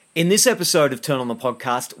In this episode of Turn On the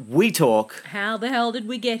Podcast, we talk How the hell did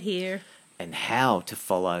we get here? and how to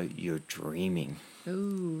follow your dreaming.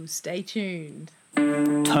 Ooh, stay tuned.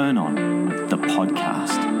 Turn On the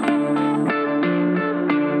Podcast.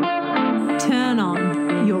 Turn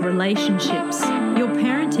on your relationships, your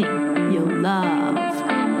parenting, your love,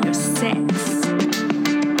 your sex.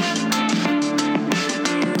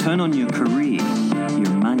 Turn on your career, your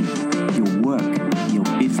money, your work, your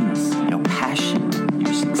business, your passion,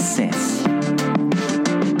 your success.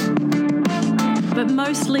 But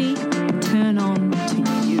mostly, turn on to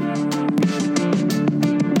you.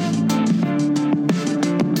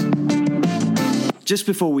 Just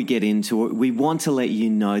before we get into it, we want to let you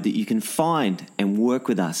know that you can find and work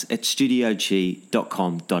with us at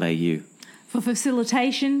studiochi.com.au. For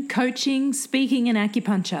facilitation, coaching, speaking and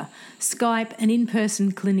acupuncture, Skype and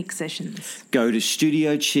in-person clinic sessions. Go to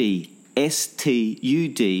studiochi,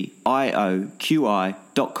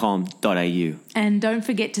 studioqi.com.au. And don't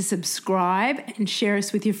forget to subscribe and share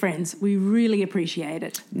us with your friends. We really appreciate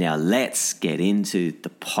it. Now let's get into the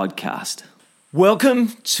podcast. Welcome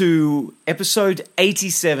to episode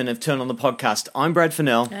 87 of Turn On the Podcast. I'm Brad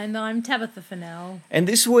Fennell. And I'm Tabitha Fennell. And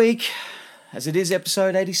this week, as it is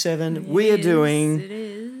episode 87, we are doing... It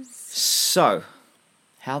is. So,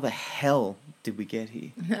 how the hell did we get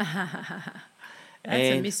here? That's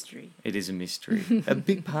a mystery. It is a mystery. A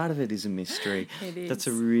big part of it is a mystery. It is. That's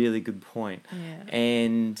a really good point. Yeah.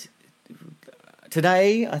 And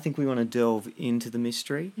today, I think we want to delve into the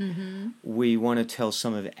mystery. Mm-hmm. We want to tell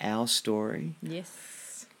some of our story,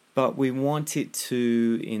 Yes. but we want it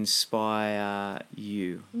to inspire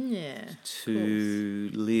you Yeah.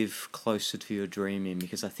 to live closer to your dreaming,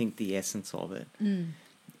 because I think the essence of it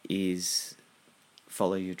is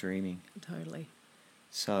follow your dreaming. Totally.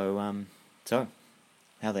 So,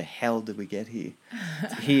 how the hell did we get here?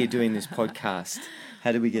 Here doing this podcast.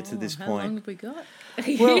 How did we get to this How point? long have we got?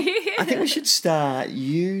 Well, I think we should start.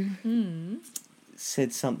 You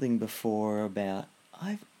said something before about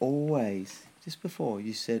I've always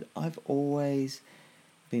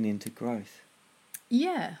been into growth.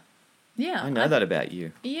 Yeah. Yeah. I know that about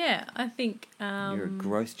you. Yeah, I think... You're a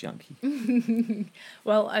growth junkie.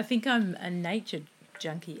 Well, I think I'm a nature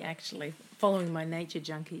junkie, actually, following my nature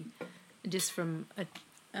junkie, just from a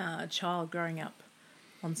child growing up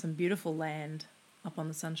on some beautiful land up on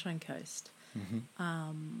the Sunshine Coast.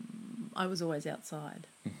 I was always outside,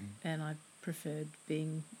 and I preferred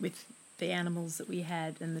being with the animals that we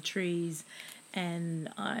had and the trees, and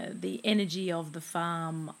the energy of the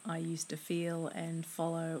farm I used to feel and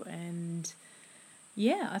follow. And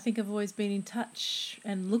yeah, I think I've always been in touch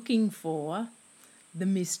and looking for the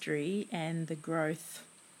mystery and the growth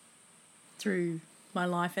through my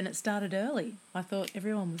life, and it started early. I thought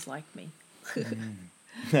everyone was like me.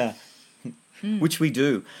 Which we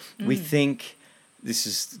do. We think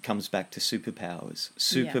this comes back to superpowers.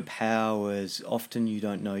 Superpowers, often you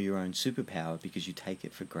don't know your own superpower because you take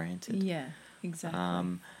it for granted. Yeah, exactly.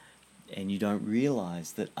 And you don't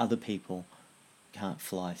realise that other people can't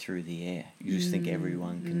fly through the air. You just think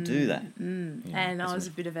everyone can do that. You know, And I was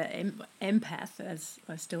a bit of an empath, as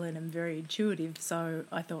I still am very intuitive, so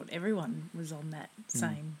I thought everyone was on that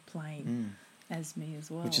same plane as me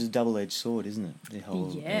as well. which is a double-edged sword, isn't it? The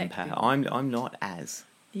whole empath. I'm not as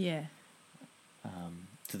Yeah,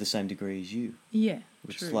 to the same degree as you. yeah,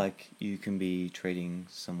 It's true. like you can be treating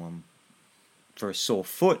someone for a sore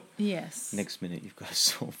foot. Yes. Next minute you've got a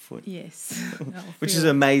sore foot. Yes. Which is an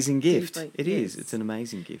amazing gift. deeply, It is. yes. It's an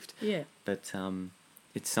amazing gift. Yeah. But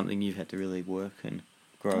it's something you've had to really work and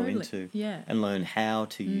grow Totally, into. yeah. And learn how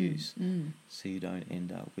to use so you don't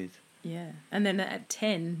end up with... Yeah. And then at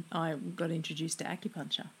 10, I got introduced to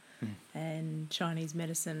acupuncture and Chinese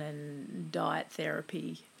medicine and diet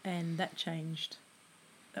therapy, and that changed.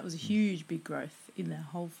 That was a huge, big growth in our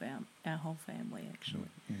whole family, actually.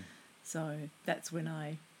 So that's when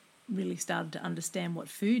I really started to understand what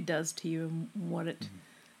food does to you and what it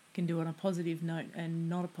can do on a positive note and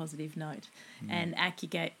not a positive note. And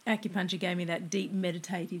acupuncture gave me that deep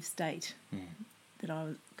meditative state that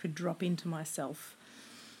I could drop into myself.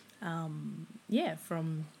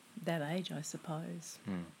 From that age, I suppose.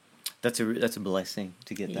 That's a blessing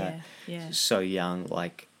to get that Yeah. so young.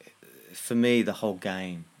 Like, for me, the whole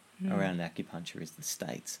game around acupuncture is the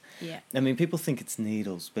States. Yeah. I mean, people think it's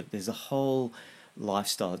needles, but there's a whole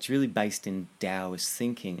lifestyle. It's really based in Taoist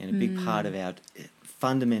thinking, and a big part of our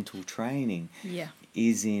fundamental training Yeah.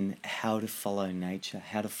 is in how to follow nature,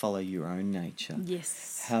 how to follow your own nature,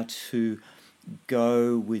 Yes. how to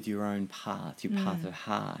go with your own path, your path of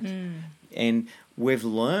heart. And we've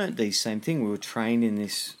learned these same things. We were trained in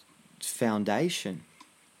this foundation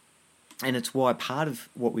And it's why part of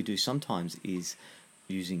what we do sometimes is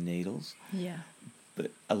using needles. Yeah.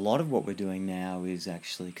 But a lot of what we're doing now is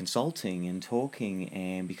actually consulting and talking,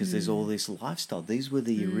 and because there's all this lifestyle. These were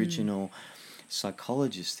the original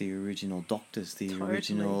psychologists, the original doctors, the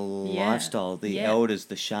original lifestyle, the elders,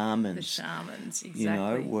 the shamans. The shamans, exactly. You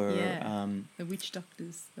know, were the witch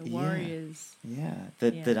doctors, the warriors.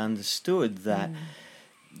 That understood that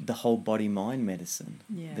the whole body-mind medicine,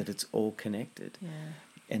 that it's all connected. Yeah.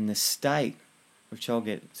 And the state, which I'll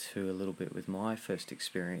get to a little bit with my first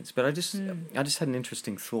experience, but I just had an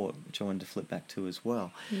interesting thought, which I wanted to flip back to as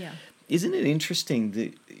well. Yeah. Isn't it interesting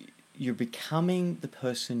that you're becoming the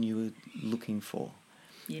person you were looking for?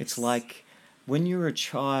 Yes. It's like when you're a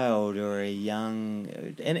child or a young,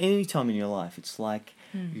 and any time in your life, it's like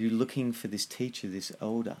you're looking for this teacher, this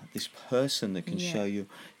elder, this person that can show you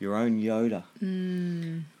your own Yoda.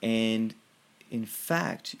 And in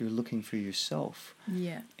fact, you're looking for yourself.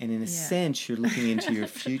 Yeah. And in a sense, you're looking into your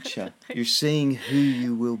future. You're seeing who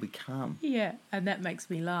you will become. Yeah, and that makes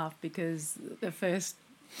me laugh because the first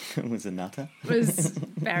Was a nutter. was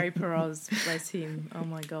Barry Perez, bless him. Oh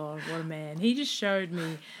my God, what a man. He just showed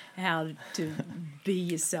me how to be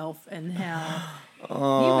yourself and how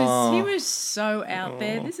he was so out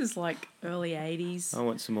there. This is like early 80s. I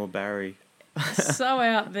want some more Barry. So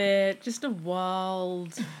out there, just a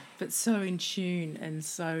wild, but so in tune and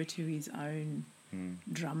so to his own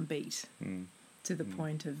drum beat to the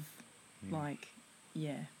point of like,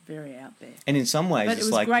 very out there. And in some ways, but it's it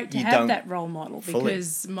was like great to you have don't that role model fully.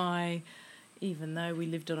 because even though we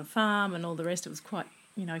lived on a farm and all the rest, it was quite,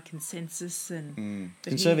 consensus and but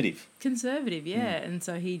conservative. Conservative, yeah. And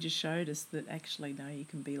so he just showed us that actually, no, you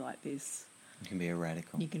can be like this. You can be a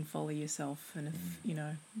radical. You can follow yourself, and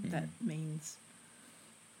if that means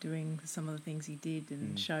doing some of the things he did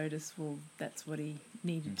and showed us, well, that's what he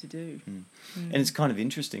needed to do. And it's kind of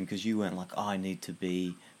interesting because you weren't like, I need to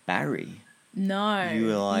be Barry. No. You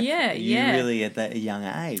were like, really at that young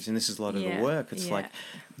age, and this is a lot of the work. It's like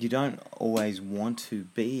you don't always want to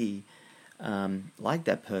be like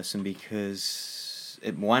that person because,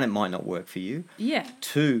 one, it might not work for you. Yeah.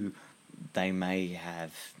 Two, they may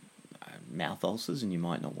have mouth ulcers and you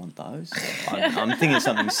might not want those. I'm thinking of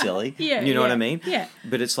something silly. You know what I mean? Yeah.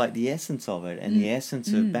 But it's like the essence of it, and the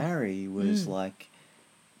essence of Barry was like...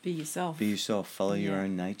 Be yourself. Be yourself. Follow your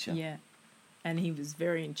own nature. Yeah. And he was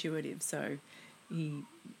very intuitive, so he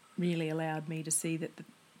really allowed me to see that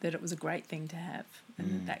it was a great thing to have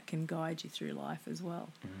and that can guide you through life as well.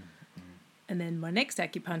 And then my next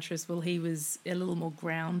acupuncturist, well, he was a little more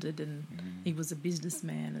grounded and he was a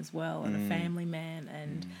businessman as well and a family man,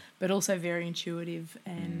 but also very intuitive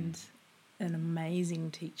and an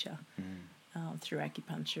amazing teacher through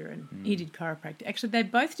acupuncture. And he did chiropractic. Actually, they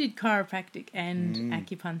both did chiropractic and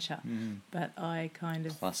acupuncture, but I kind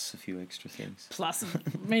of... Plus a few extra things. Plus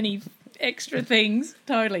many extra things,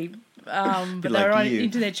 totally. But they like were right you.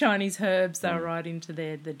 into their Chinese herbs. They were right into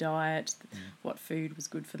the diet, what food was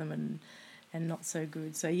good for them and not so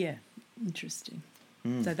good. So yeah, interesting.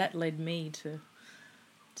 So that led me to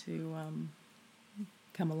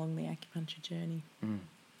come along the acupuncture journey.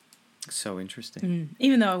 So interesting.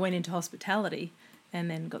 Even though I went into hospitality and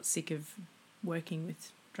then got sick of working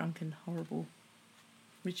with drunken, horrible,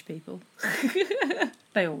 rich people.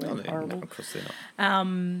 They all were horrible. No, of course they're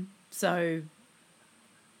not. So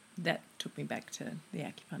that took me back to the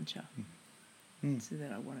acupuncture. So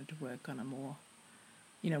that I wanted to work on a more,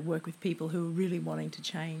 work with people who were really wanting to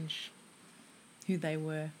change who they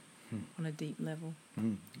were on a deep level.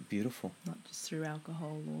 Beautiful. Not just through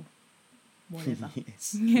alcohol or whatever.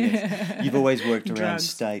 Yes. You've always worked around Drugs.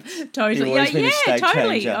 states. Totally. You've always been a state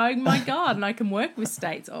totally. changer. Oh my God, and I can work with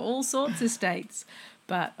states, all sorts of states.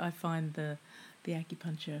 But I find the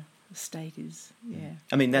acupuncture state is,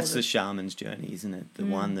 I mean, that's the shaman's journey, isn't it? The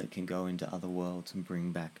one that can go into other worlds and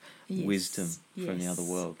bring back wisdom from the other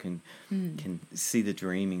world, can see the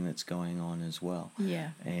dreaming that's going on as well. Yeah.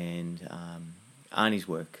 And Arnie's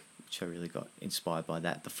work, which I really got inspired by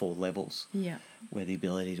that, the 4 levels. Yeah. Where the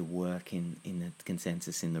ability to work in the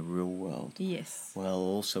consensus in the real world. Yes. Well,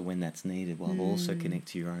 also when that's needed, also connect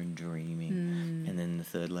to your own dreaming. And then the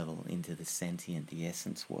 3rd level into the sentient, the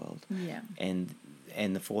essence world. Yeah.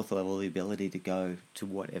 And the 4th level, the ability to go to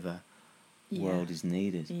whatever world is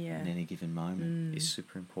needed in any given moment is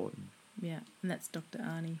super important. Yeah, and that's Dr.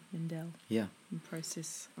 Arnie Mindell. Yeah. In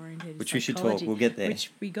process-oriented Which we should psychology, talk. We'll get there.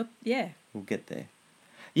 Which we got, We'll get there.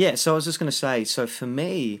 Yeah, so I was just going to say, so for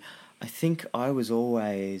me, I think I was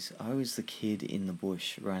the kid in the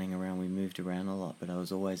bush running around. We moved around a lot, but I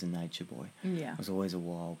was always a nature boy. Yeah. I was always a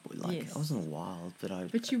wild boy. Like, Yes. I wasn't wild,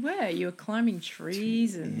 but But you were climbing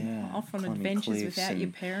trees and Yeah, off on climbing adventures cliffs without your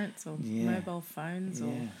and- parents or Yeah. mobile phones or...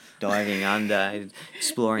 Yeah. Diving under,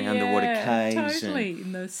 exploring underwater caves. Totally,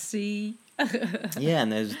 in the sea. Yeah,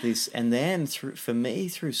 and there's this, and then for me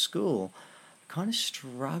through school, I kind of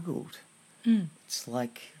struggled. It's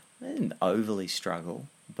like, I didn't overly struggle,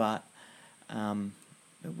 but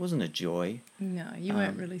it wasn't a joy. No, you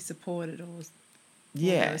weren't really supported or...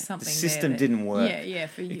 Yeah, there was something the there system that- didn't work. Yeah,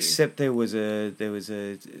 for you. Except there was a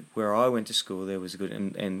where I went to school. There was a good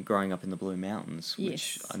and growing up in the Blue Mountains,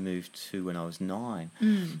 which Yes. I moved to when I was 9.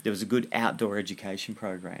 Mm. There was a good outdoor education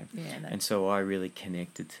program, Yeah, and so I really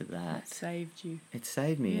connected to that. that saved you. It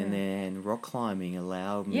saved me, and Yeah. then rock climbing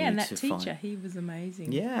allowed me Yeah, and that to teacher, find. he was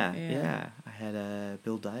amazing. Yeah. I had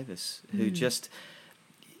Bill Davis who Mm. just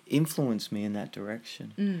influenced me in that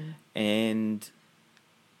direction, and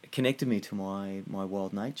connected me to my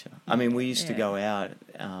wild nature. I mean, we used to Yeah. go out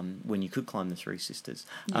when you could climb the Three Sisters.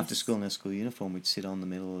 After Yes. school in our school uniform, we'd sit on the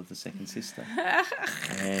middle of the second sister.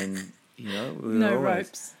 And, we were No always...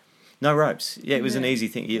 ropes. No ropes. Yeah, it was an Yeah. easy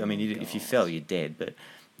thing. I mean, if you fell, you're dead, but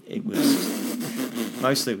it was...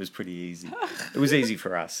 mostly it was pretty easy. It was easy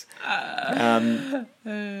for us.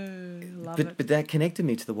 Love it. But that connected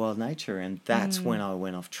me to the wild nature, and that's when I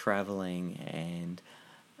went off travelling and,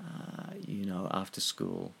 after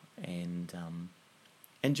school and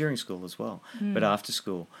during school as well. But after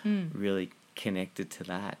school, really connected to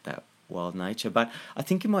that wild nature. But I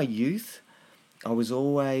think in my youth, I was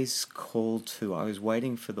always called to, I was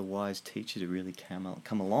waiting for the wise teacher to really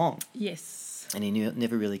come along. Yes. And he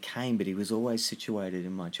never really came, but he was always situated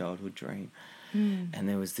in my childhood dream. And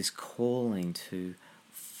there was this calling to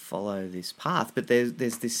follow this path. But there's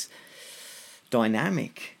this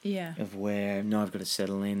dynamic Yeah. of where, no, I've got to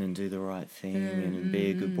settle in and do the right thing and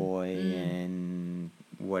be a good boy and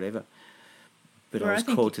whatever. But Where I I was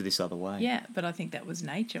think- called to this other way. Yeah, but I think that was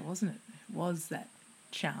nature, wasn't it? Was that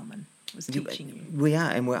shaman was teaching you. We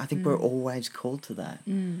are, and I think we're always called to that.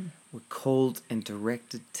 We're called and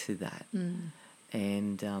directed to that.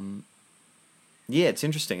 And it's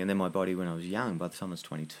interesting. And then my body, when I was young, by the time I was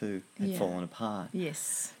 22, had Yeah. fallen apart.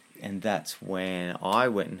 Yes. And that's when I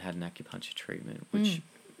went and had an acupuncture treatment, which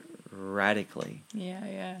radically...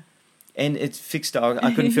 Yeah. And it's fixed.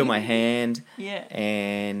 I couldn't feel my hand. Yeah.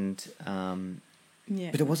 And...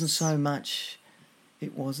 Yeah. but it wasn't so much...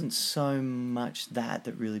 It wasn't so much that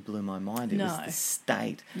really blew my mind. It was No. the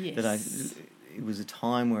state Yes. that it was a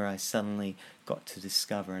time where I suddenly got to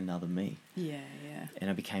discover another me. Yeah. And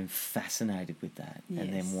I became fascinated with that. And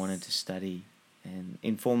Yes. then wanted to study and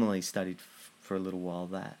informally studied for a little while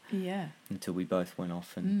that. Yeah. Until we both went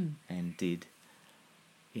off and did,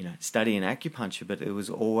 study in acupuncture. But it was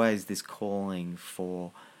always this calling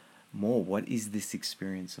for more. What is this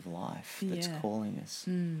experience of life that's Yeah. calling us?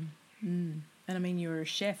 And I mean, you were a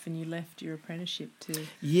chef and you left your apprenticeship to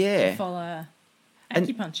Yeah. follow And-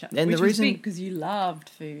 acupuncture, and the which was reason- big because you loved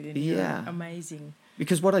food and you're Yeah. amazing.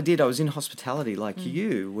 Because what I did, I was in hospitality like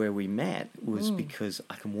you, where we met, was because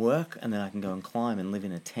I can work and then I can go and climb and live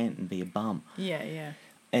in a tent and be a bum. Yeah.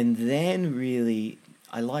 And then really,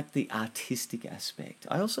 I like the artistic aspect.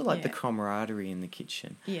 I also like the Yeah. camaraderie in the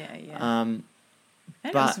kitchen. Yeah. Um,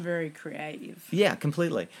 And it but- was very creative. Yeah,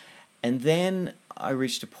 completely. And then I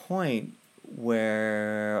reached a point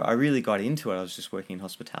where I really got into it. I was just working in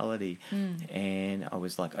hospitality and I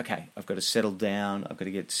was like, okay, I've got to settle down. I've got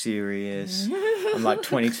to get serious. I'm like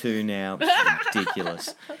 22 now, which is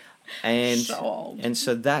ridiculous. And So old. and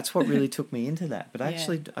so that's what really took me into that. But Yeah.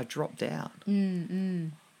 actually, I dropped out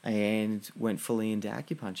and went fully into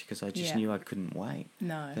acupuncture because I just Yeah. knew I couldn't wait,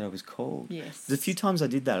 No. that I was called. Yes. The few times I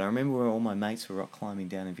did that, I remember where all my mates were rock climbing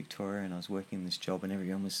down in Victoria and I was working this job and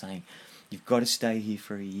everyone was saying, you've got to stay here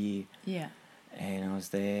for a year. Yeah. And I was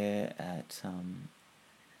there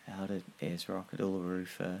out at Ayers Rock at Uluru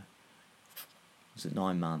for, was it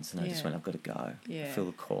 9 months? And I just Yeah. went, I've got to go. Yeah. I feel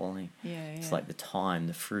the calling. Yeah. It's like the time,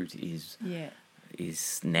 the fruit is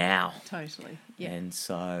now. Totally. Yeah. And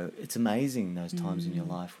so it's amazing those times in your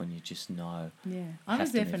life when you just know. Yeah. I have was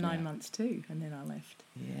to there for move 9 now. months too, and then I left.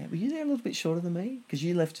 Yeah, were you there a little bit shorter than me? Because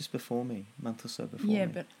you left just before me, a month or so before me.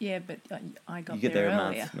 But I got You get there there a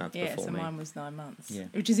month- earlier. month yeah, before so me. mine was 9 months. Yeah.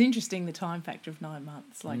 Which is interesting, the time factor of 9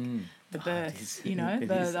 months, like the Oh, it birth, is. you know, It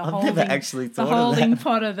the is. the I've holding, never actually the thought of holding that.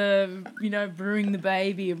 pot of the, brewing the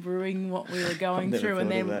baby or brewing what we were going never through, and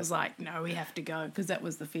thought then of it that. was like, no, we have to go, because that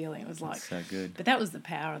was the feeling. It was like, That's so good. but that was the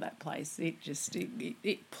power of that place. It just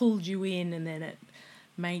it pulled you in, and then it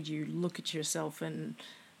made you look at yourself and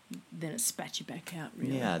then it spat you back out,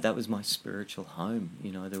 really. Yeah, that was my spiritual home.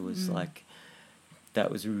 You know, there was Mm. that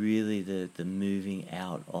was really the moving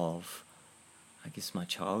out of, I guess, my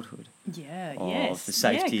childhood. Yeah, Of yes. the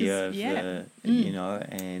safety Yeah, 'cause- of, yeah. you know,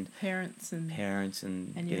 and Parents and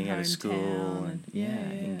and your getting out of school hometown and, and- yeah,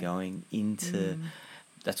 and yeah. going into, Mm.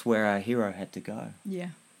 that's where our hero had to go, Yeah.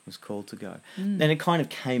 was called to go. Mm. And it kind of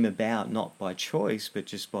came about not by choice, but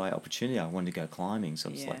just by opportunity. I wanted to go climbing, so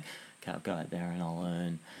I was Yeah. like, okay, I'll go out there and I'll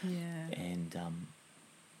learn. Yeah. And,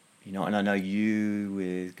 you know, and I know you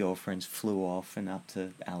with girlfriends flew off and up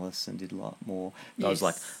to Alice and did a lot more. But I was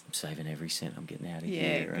like, Yes. I'm saving every cent. I'm getting out of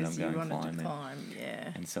Yeah, here and I'm because you going wanted climbing. to climb,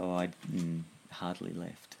 yeah. And so I hardly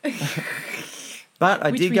left. But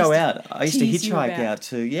I Which did we go used to out. I used to tease you hitchhike about. out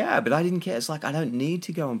to, yeah, but I didn't care. It's like, I don't need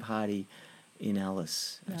to go and party in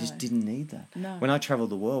Alice. I just No. didn't need that. No. When I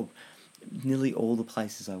travelled the world, nearly all the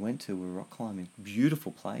places I went to were rock climbing.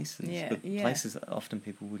 Beautiful places, Yeah, but yeah. places that often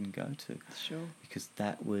people wouldn't go to. Sure. Because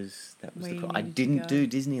that was Where the you call. I needed to didn't go. do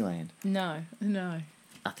Disneyland. No.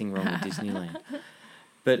 Nothing wrong with Disneyland.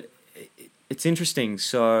 But it's interesting.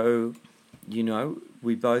 So, you know,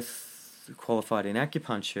 we both qualified in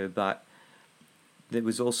acupuncture, but there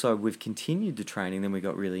was also, we've continued the training. Then we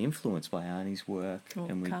got really influenced by Arnie's work, Or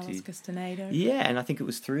and we Carlos did. Castaneda. Yeah, and I think it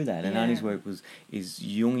was through that. And Yeah. Arnie's work is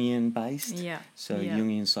Jungian based. Yeah. So yeah.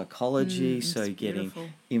 Jungian psychology. Mm, so it's you're getting beautiful.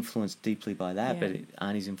 influenced deeply by that. Yeah. But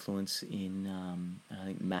Arnie's influence in, I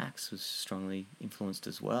think Max was strongly influenced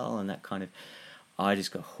as well. And that kind of, I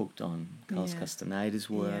just got hooked on Carlos Yeah. Castaneda's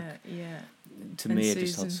work. Yeah. To And me, it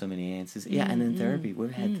just Susan. held so many answers. Yeah, and then Mm, therapy. mm,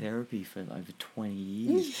 We've had mm. therapy for over 20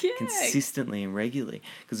 years, Yeah. consistently and regularly,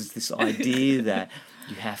 because it's this idea that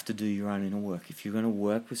you have to do your own inner work. If you're going to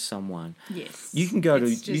work with someone, Yes. you can go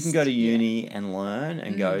It's to yeah. uni and learn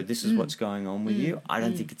and go, Mm, this is mm, what's going on with you. I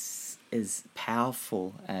don't mm. think it's as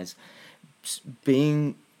powerful as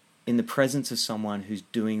being in the presence of someone who's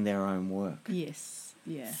doing their own work Yes.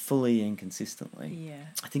 Yeah. fully and consistently. Yeah.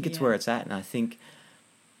 I think it's Yeah. where it's at, and I think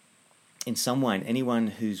in some way, anyone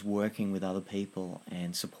who's working with other people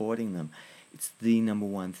and supporting them, it's the number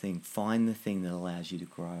one thing. Find the thing that allows you to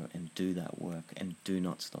grow and do that work, and do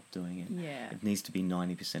not stop doing it. Yeah. It needs to be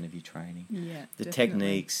 90% of your training. Yeah. The definitely.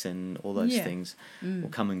 techniques and all those Yeah. things Mm. will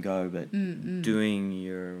come and go, but doing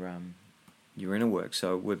your inner work.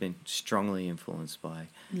 So we've been strongly influenced by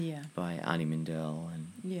Yeah. Arnie Mindell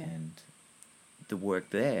Yeah. and the work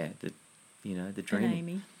there, the And dreaming.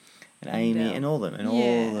 Amy. And Amy Mindell. and all them, and Yeah,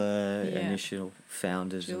 all the yeah. initial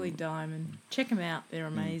founders. Julie and, Diamond. Check them out. They're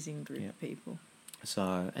an amazing group Yeah. of people.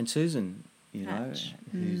 so, and Susan, you know, Hatch.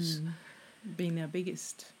 who's Been our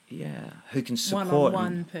biggest who can support.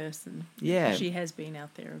 one-on-one person. Yeah. She has been our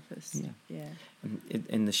therapist. Yeah. Yeah.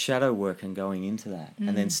 And the shadow work and going into that,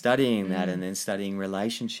 and then studying that, Mm. and then studying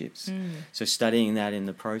relationships. Mm. So studying that in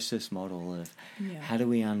the process model of Yeah. how do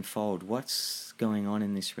we unfold what's going on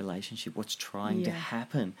in this relationship, what's trying to Yeah.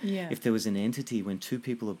 happen. Yeah. If there was an entity, when two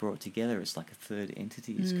people are brought together, it's like a third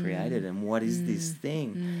entity is created. And what is this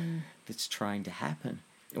thing that's trying to happen?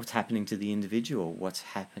 What's happening to the individual? What's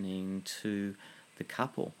happening to the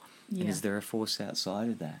couple? Yeah. And is there a force outside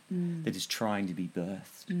of that that is trying to be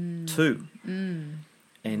birthed Mm. too? Mm.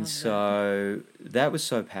 And Love so that was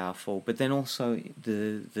so powerful. But then also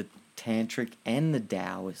the tantric and the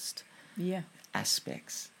Taoist Yeah.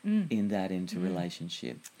 aspects Mm. in that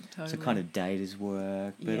interrelationship. Totally. So kind of Data's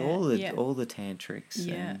work, but Yeah, all the yeah. tantrics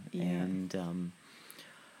Yeah, yeah. and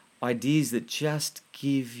ideas that just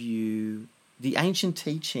give you the ancient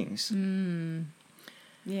teachings. Mm.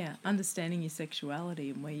 Yeah. Understanding your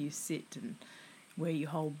sexuality and where you sit and where you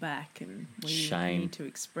hold back and where Shame. you need to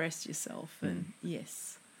express yourself. And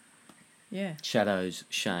yes. Yeah. Shadows,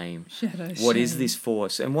 shame. Shadow. What is shame. this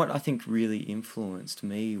force? And what I think really influenced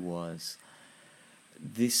me was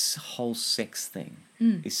this whole sex thing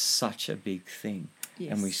is such a big thing.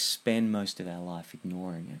 Yes. And we spend most of our life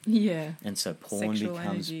ignoring it. Yeah. And so porn Sexual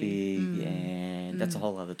becomes energy. big, and that's a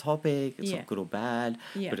whole other topic. It's Yeah. not good or bad,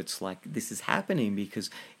 Yeah. but it's like this is happening because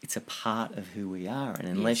it's a part of who we are. And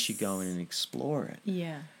unless you go in Yes. and explore it,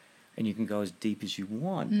 Yeah. and you can go as deep as you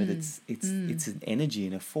want, but it's an energy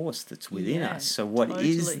and a force that's within Yeah, us. So what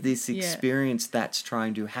is totally. this Yeah. experience that's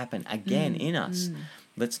trying to happen again in us?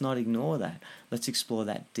 Let's not ignore that. Let's explore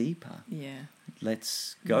that deeper. Yeah.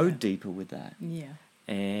 Let's go Yeah. deeper with that, Yeah.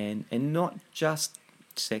 and not just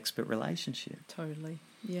sex, but relationship. Totally.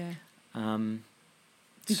 Yeah. Because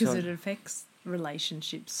Because it affects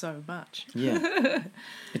relationships so much. yeah,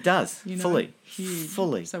 it does You know, fully, huge.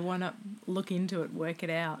 fully. So why not look into it, work it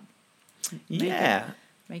out, Yeah,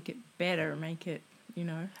 make it better, make it you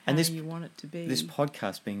know, how And this- you want it to be. This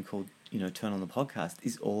podcast being called, Turn on the Podcast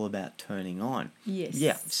is all about turning on. Yes.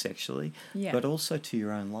 Yeah, sexually, Yeah. but also to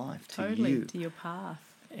your own life, Totally, to you. to your path.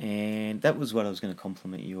 And that was what I was going to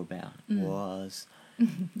compliment you about, Mm. was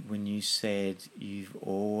when you said you've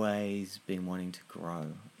always been wanting to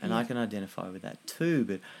grow. And Yeah. I can identify with that too,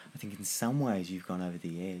 but I think in some ways you've gone over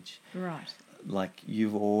the edge. Right. Like,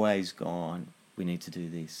 you've always gone, we need to do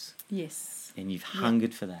this. Yes. And you've Yeah.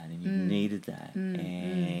 hungered for that, and you've Mm. needed that. Mm,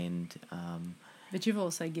 And But you've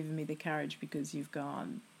also given me the courage because you've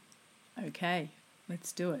gone, okay,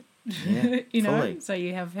 let's do it. Yeah, you know, fully. so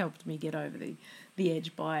you have helped me get over the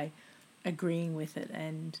edge by agreeing with it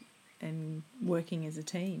and working as a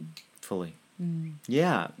team. fully. Mm.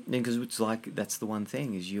 Yeah, because it's like, that's the one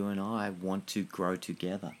thing, is you and I want to grow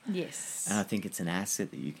together. Yes. And I think it's an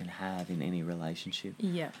asset that you can have in any relationship.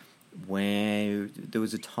 Yeah. Where there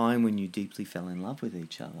was a time when you deeply fell in love with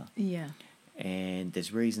each other, Yeah. and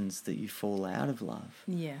there's reasons that you fall out of love,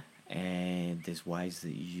 Yeah. and there's ways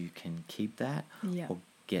that you can keep that Yeah. or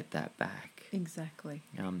get that back. Exactly.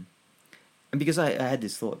 And because I had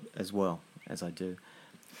this thought as well, as I do,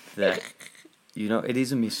 that it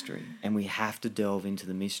is a mystery, and we have to delve into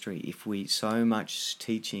the mystery. If so much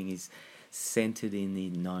teaching is centered in the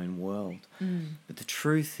known world, but the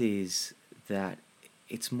truth is that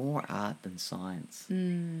it's more art than science.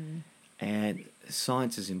 Mm. And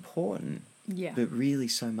science is important, Yeah. but really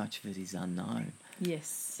so much of it is unknown.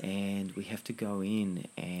 Yes. And we have to go in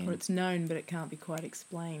and... Or it's known, but it can't be quite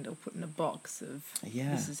explained or put in a box of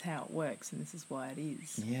Yeah. this is how it works and this is why it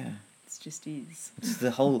is. Yeah. It just is. It's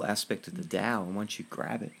the whole aspect of the Tao, and once you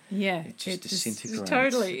grab it, Yeah. it just disintegrates.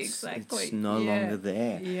 Totally, It's- exactly. It's no Yeah. longer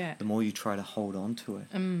there. Yeah. The more you try to hold on to it.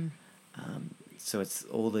 So it's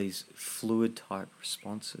all these fluid type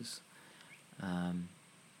responses.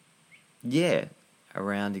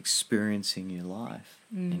 Around experiencing your life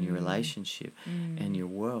and your relationship and your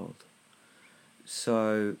world.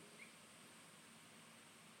 So,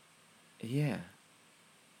 yeah.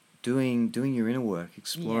 Doing your inner work,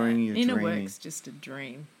 exploring your inner dreaming. work's just a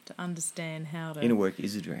dream to understand how to. Inner work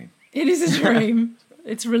is a dream. It is a dream.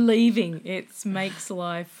 It's relieving. It makes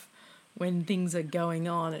life, when things are going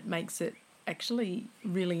on, it makes it actually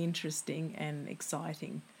really interesting and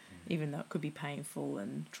exciting, even though it could be painful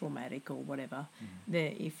and traumatic or whatever.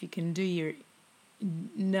 If you can do your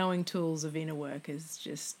knowing tools of inner work is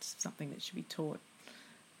just something that should be taught,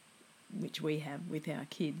 which we have with our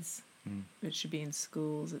kids. It should be in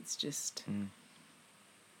schools. It's just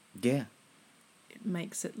Yeah. it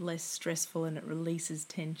makes it less stressful and it releases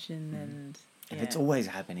tension and it's always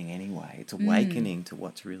happening anyway. It's awakening to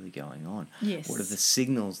what's really going on. Yes. What are the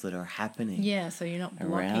signals that are happening? Yeah, so you're not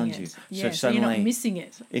blocking around it. you. So Yeah, so you're not suddenly- missing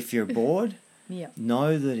it. If you're bored, Yeah.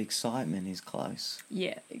 know that excitement is close.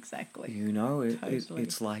 Yeah, exactly. Totally.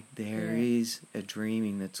 It's like there Yeah. is a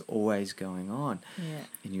dreaming that's always going on, Yeah.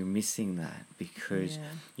 and you're missing that because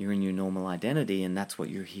Yeah. you're in your normal identity, and that's what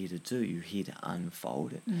you're here to do. You're here to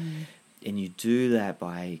unfold it. Mm. And you do that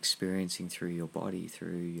by experiencing through your body,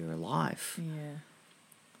 through your life. Yeah.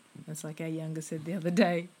 That's like our younger said the other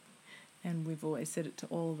day, and we've always said it to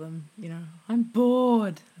all of them, I'm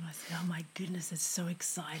bored. And I said, oh my goodness, it's so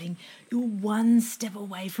exciting. You're one step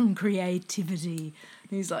away from creativity.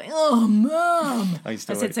 And he's like, oh, Mum. I used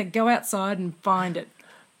to I said, so go outside and find it.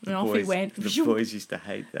 And off he went. The boys used to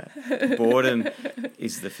hate that. Boredom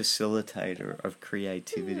is the facilitator of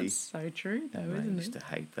creativity. That's so true, though, And they isn't used it? to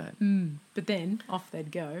hate that. But then off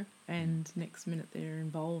they'd go, and next minute they're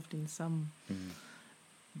involved in some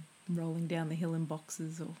rolling down the hill in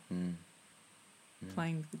boxes or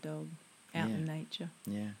playing with the dog out in nature.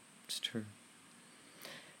 Yeah, it's true.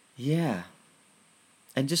 Yeah.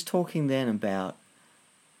 And just talking then about,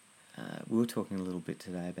 we were talking a little bit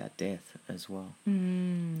today about death as well,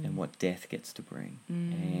 and what death gets to bring.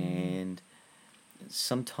 And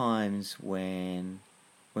sometimes when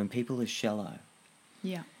people are shallow,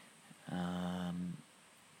 Yeah.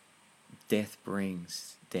 death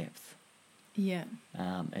brings depth, Yeah.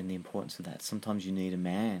 and the importance of that. Sometimes you need a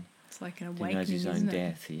man It's like an who awakening, knows his own isn't it?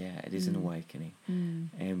 death. Yeah, it is an awakening, Mm.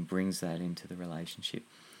 and brings that into the relationship.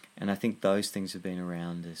 And I think those things have been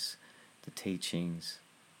around us, the teachings.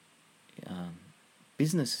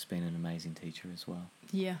 Business has been an amazing teacher as well.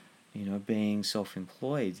 Yeah. Being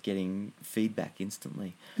self-employed, getting feedback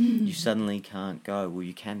instantly. You suddenly can't go, well,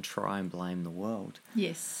 you can try and blame the world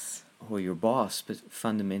Yes. or your boss, but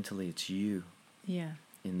fundamentally it's you Yeah.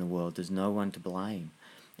 in the world. There's no one to blame.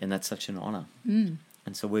 And that's such an honour. Mm.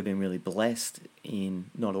 And so we've been really blessed in,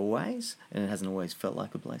 not always, and it hasn't always felt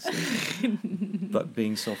like a blessing, but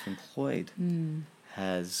being self-employed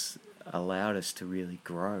has allowed us to really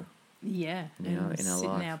grow Yeah, you know, and in our sit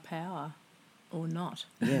life. in our power or not.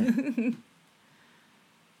 Yeah.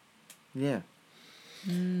 Yeah.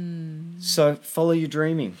 So follow your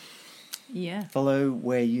dreaming. Yeah. Follow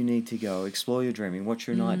where you need to go. Explore your dreaming. What's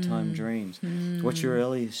your nighttime dreams? What's your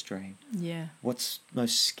earliest dream? Yeah. What's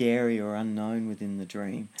most scary or unknown within the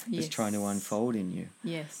dream that's Yes. trying to unfold in you?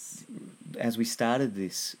 Yes. As we started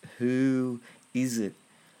this, who is it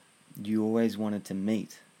you always wanted to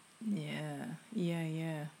meet? Yeah. Yeah.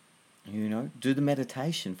 Yeah. You know, do the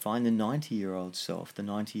meditation. Find the 90-year-old self, the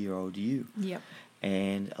 90-year-old you, Yep.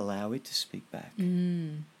 and allow it to speak back.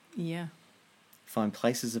 Yeah. Find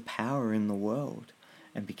places of power in the world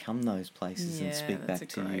and become those places and speak back to you.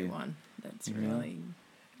 That's a great one. That's really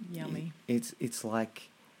yummy. It's like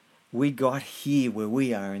we got here where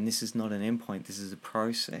we are, and this is not an endpoint. This is a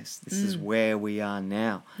process. This is where we are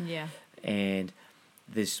now. Yeah. And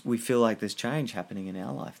we feel like there's change happening in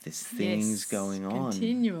our life. There's things going on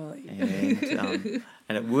continually,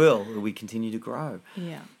 and it will. We continue to grow.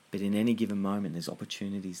 Yeah. But in any given moment, there's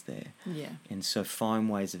opportunities there. Yeah. And so find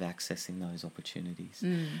ways of accessing those opportunities.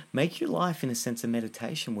 Make your life in a sense of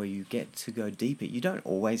meditation where you get to go deeper. You don't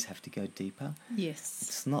always have to go deeper. Yes.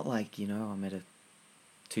 It's not like, you know, I'm at a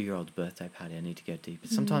 2-year-old's birthday party, I need to go deeper.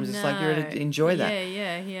 Sometimes it's like you're to enjoy that.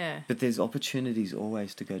 Yeah. But there's opportunities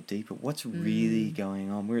always to go deeper. What's really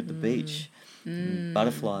going on? We're at the beach.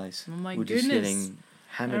 Butterflies. Oh my We're goodness. just getting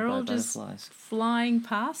hammered They're by all just butterflies. flying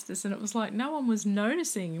past us, and it was like no one was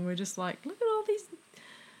noticing, and we're just like, look at all these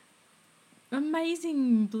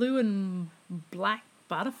amazing blue and black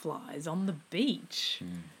butterflies on the beach.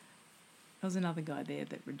 There was another guy there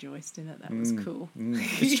that rejoiced in it. That was cool.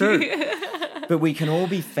 It's true. But we can all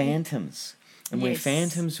be phantoms. And we're Yes.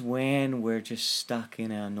 phantoms when we're just stuck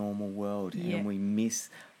in our normal world Yeah. and we miss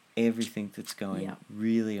everything that's going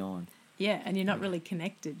really on. Yeah, and you're not really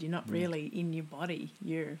connected. You're not really in your body.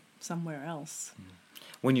 You're somewhere else.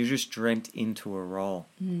 When you're just dreamt into a role.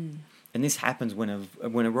 And this happens when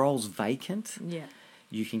a role's vacant, Yeah.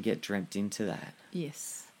 you can get dreamt into that.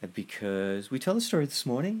 Yes. Because we told the story this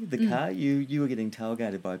morning, the car, you were getting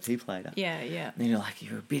tailgated by a P-plater. Yeah. And you're like,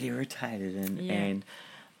 you were a bit irritated. Yeah. And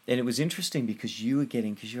it was interesting because you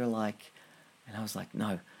were like, and I was like,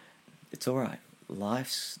 no, it's all right.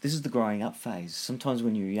 This is the growing up phase. Sometimes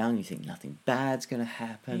when you're young, you think nothing bad's going to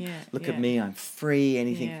happen. Yeah, Look at me, I'm free,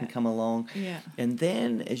 anything Yeah. can come along. Yeah. And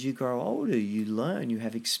then as you grow older, you learn, you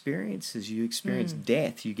have experiences, you experience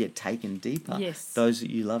death, you get taken deeper. Yes. Those that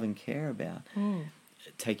you love and care about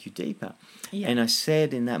take you deeper. Yeah. And I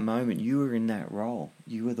said in that moment, you were in that role.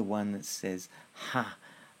 You were the one that says,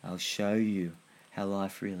 I'll show you how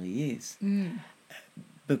life really is.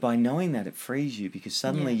 But by knowing that, it frees you because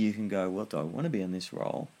suddenly you can go, well, do I want to be in this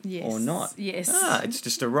role or not? Yes. It's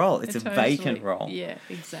just a role. It's a vacant role. Yeah,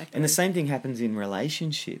 exactly. And the same thing happens in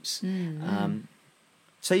relationships.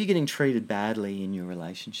 So you're getting treated badly in your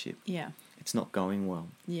relationship. Yeah. It's not going well.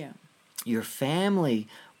 Yeah. Your family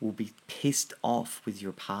will be pissed off with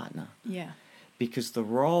your partner Yeah. because the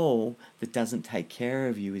role that doesn't take care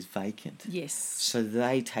of you is vacant. Yes. So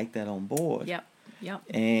they take that on board. Yep.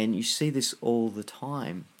 And you see this all the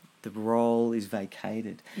time. The role is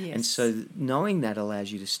vacated. Yes. And so knowing that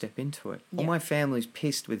allows you to step into it. Well, Yeah. my family's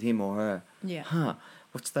pissed with him or her. Yeah.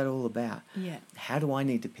 What's that all about? Yeah. How do I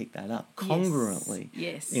need to pick that up congruently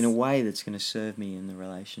Yes. in a way that's going to serve me in the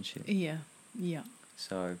relationship? Yeah. Yeah.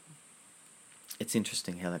 So it's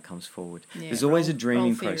interesting how that comes forward. Yeah, There's always a role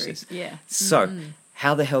dreaming theory. process. Yeah. So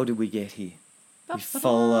how the hell did we get here? We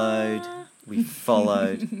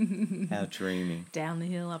followed our dreaming. Down the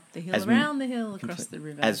hill, up the hill, around the hill, across the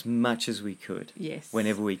river. As much as we could. Yes.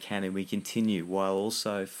 Whenever we can, and we continue while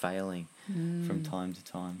also failing from time to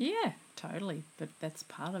time. Yeah, totally. But that's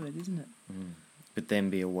part of it, isn't it? But then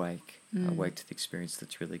be awake to the experience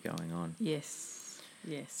that's really going on. Yes.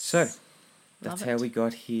 Yes. So that's Love how it. we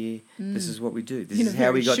got here. This is what we do. This In a is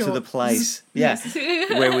how we very got to the short- place.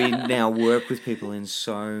 Where we now work with people in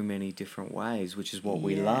so many different ways, which is what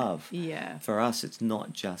we Yeah. love. Yeah. For us, it's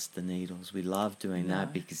not just the needles. We love doing that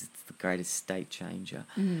No. because it's the greatest state changer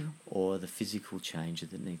or the physical changer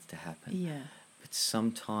that needs to happen. Yeah. But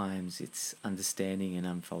sometimes it's understanding and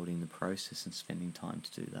unfolding the process and spending time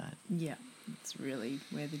to do that. Yeah. It's really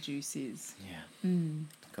where the juice is. Yeah.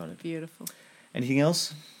 Got it. Beautiful. Anything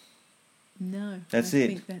else? No. That's I it.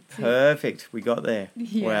 think that's it. Perfect. We got there.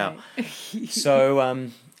 Yeah. Wow. So,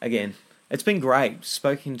 again, it's been great.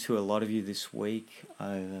 Spoken to a lot of you this week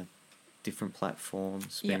over different platforms.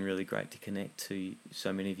 It's been Yeah. really great to connect to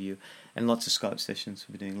so many of you. And lots of Skype sessions.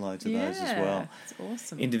 We're doing loads of those as well. It's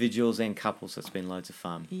awesome. Individuals and couples. That's been loads of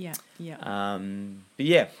fun. Yeah. Yeah. But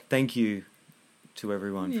yeah, thank you to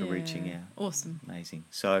everyone for reaching out. Awesome. Amazing.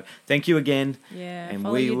 So thank you again. Yeah, and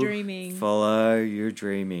follow we your will dreaming. Follow your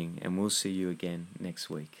dreaming. And we'll see you again next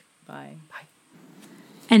week. Bye. Bye.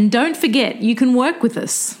 And don't forget, you can work with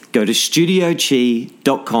us. Go to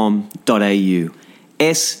studiochi.com.au.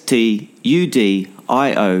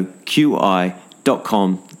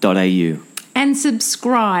 studioqi.com.au. And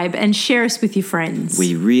subscribe and share us with your friends.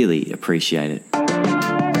 We really appreciate it.